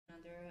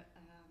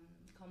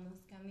common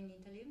scam in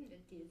Italy.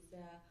 That is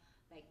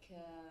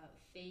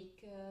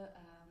fake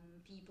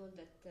people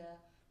that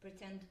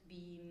pretend to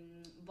be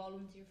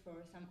volunteer for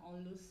some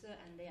onlus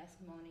and they ask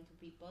money to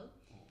people.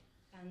 Oh.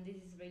 And this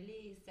is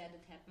really sad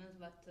that happens,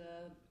 but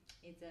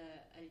it's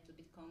a little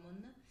bit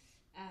common.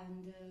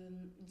 And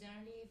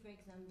generally, for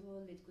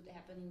example, it could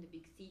happen in the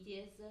big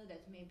cities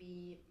that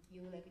maybe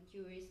you like a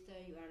tourist,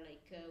 you are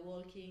like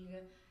walking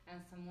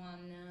and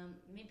someone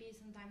maybe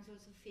sometimes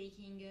also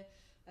faking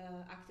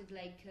acted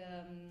like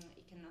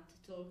he cannot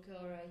talk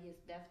or he is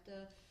deaf.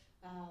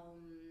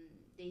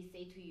 They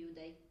say to you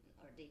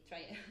or they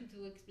try to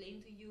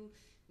explain to you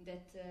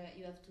that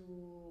you have to,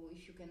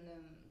 if you can,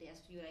 they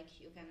ask you like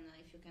you can,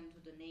 if you can to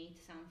donate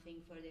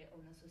something for their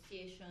own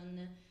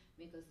association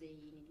because they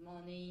need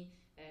money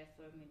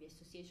for maybe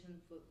association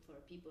for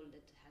people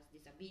that has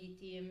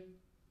disability,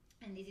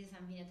 and this is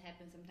something that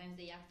happens. Sometimes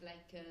they act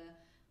like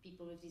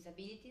people with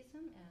disabilities,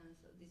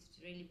 so this is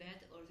really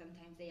bad. Or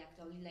sometimes they act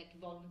only like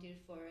volunteers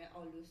for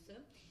onlus.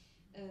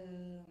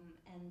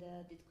 And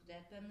this could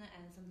happen,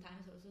 and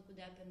sometimes also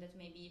could happen that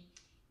maybe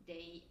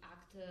they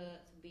act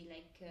to be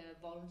like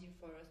volunteer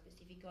for a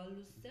specific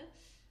onlus,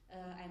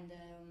 and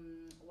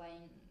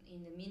while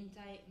in the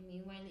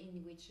meanwhile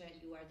in which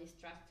you are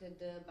distracted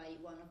by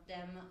one of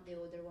them, the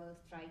other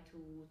ones try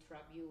to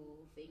trap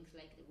you things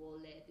like the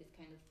wallet, this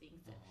kind of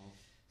things.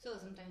 So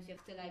sometimes you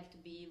have to like to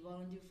be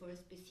volunteer for a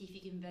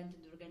specific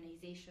invented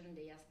organization.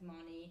 They ask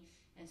money,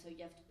 and so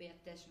you have to pay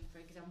attention. For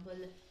example,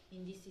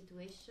 in this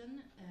situation,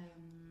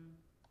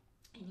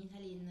 in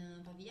Italy, in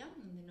Pavia,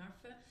 in the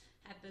north,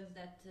 happens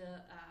that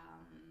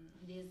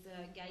these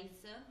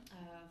guys,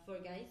 four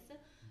guys,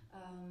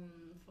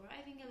 for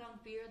I think a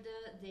long period,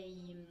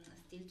 they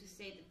still to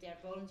say that they are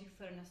volunteer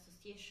for an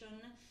association,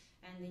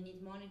 and they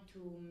need money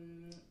to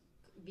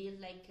build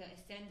like a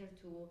center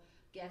to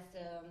get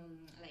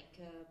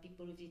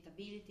people with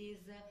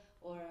disabilities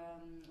or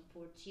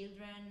poor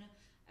children,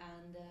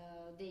 and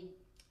they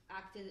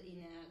acted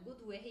in a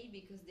good way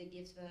because they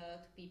give to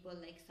people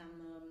like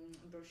some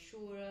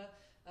brochure,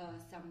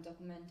 some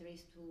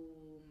documentaries to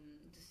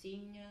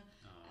sing,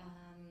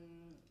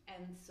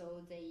 and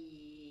so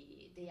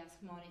they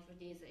ask money for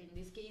this. In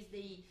this case,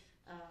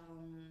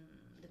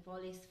 the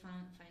police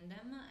find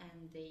them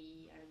and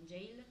they are in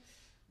jail.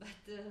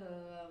 But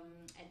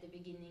at the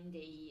beginning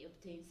they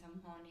obtain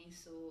some money,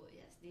 so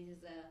yes, this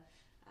is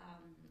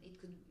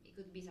it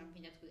could be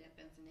something that could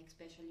happen, and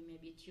especially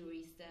maybe a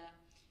tourist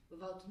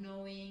without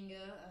knowing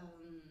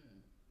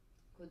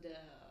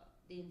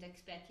didn't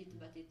expect it,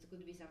 but it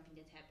could be something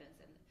that happens,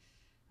 and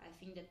I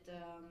think that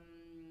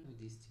we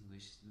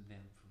distinguish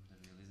them from the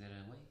real. Is there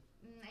a way?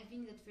 I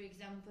think that, for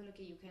example,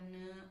 you can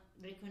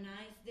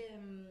recognize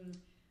them.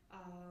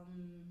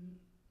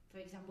 For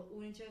example,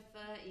 UNICEF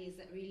is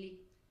really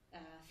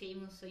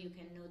famous, so you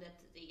can know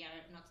that they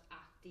are not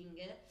acting.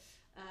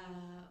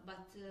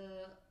 But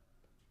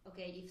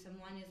if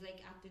someone is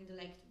like acting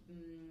like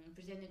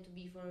pretended to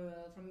be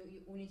from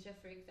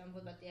UNICEF, for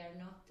example, but they are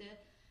not,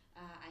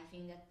 I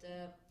think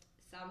that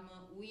some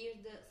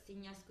weird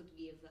signals could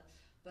give.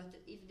 But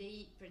if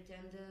they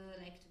pretend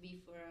like to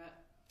be for a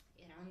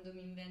random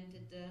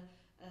invented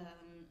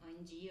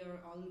ONG or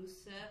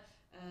onlus,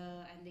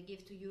 and they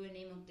give to you a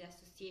name of the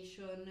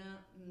association,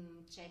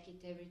 check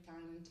it every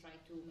time and try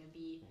to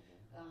maybe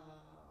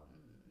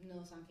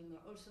know something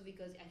more. Also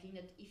because I think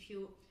that if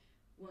you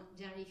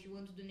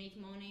want to donate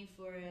money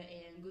for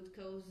a good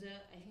cause,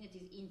 I think it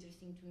is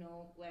interesting to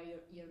know where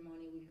your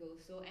money will go.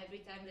 So every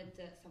time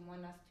that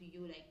someone asks to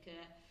you like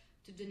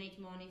to donate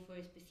money for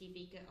a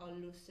specific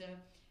onlus,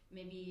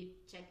 maybe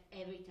check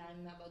every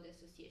time about the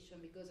association,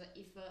 because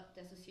if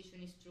the association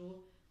is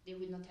true, they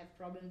will not have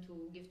problem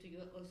to give to you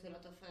also a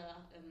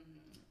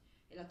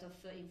lot of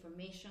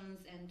informations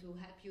and to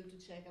help you to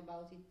check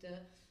about it.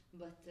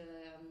 But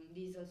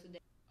this is also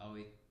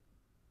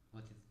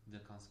what is the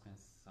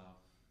consequence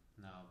of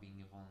now being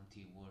a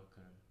volunteer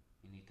worker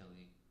in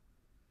Italy,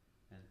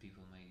 and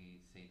people may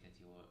say that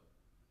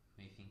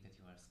may think that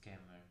you are a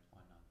scammer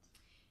or not?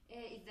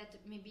 Is that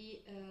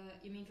maybe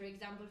you mean, for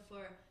example,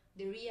 for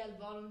the real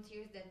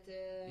volunteers that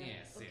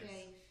yes,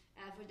 okay. Yes.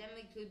 For them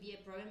it will be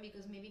a problem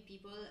because maybe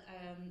people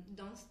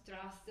don't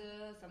trust,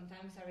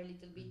 sometimes are a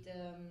little bit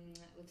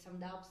with some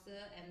doubts,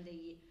 and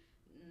they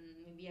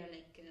maybe are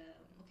like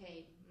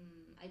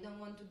I don't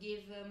want to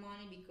give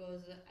money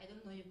because I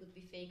don't know, you could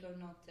be fake or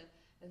not.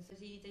 And so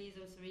in Italy is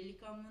also really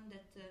common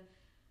that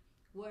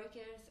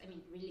workers,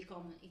 really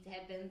common, it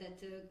happened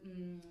that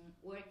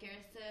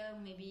workers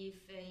maybe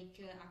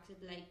fake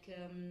acted like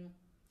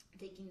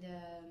taking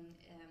the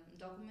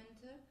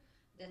document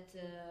that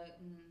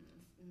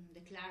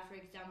declare, for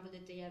example,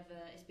 that they have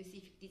a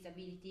specific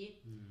disability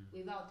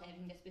without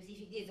having a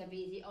specific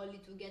disability, only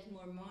to get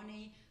more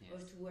money. Yes. Or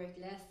to work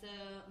less,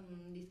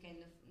 this kind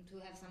of,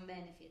 to have some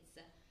benefits.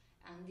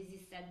 And this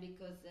is sad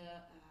because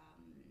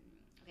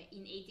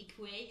in ethic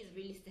way is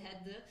really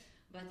sad,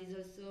 but it's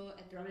also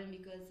a problem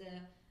because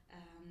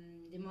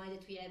the money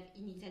that we have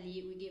in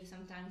Italy, we give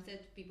sometimes to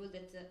people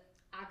that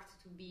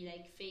act to be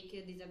like fake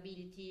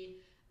disability,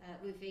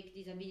 with fake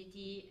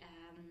disability,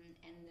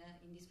 and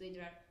in this way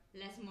there are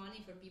less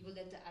money for people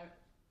that are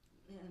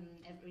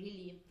have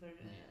really for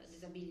Yes.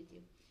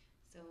 disability.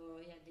 So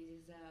yeah, this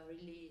is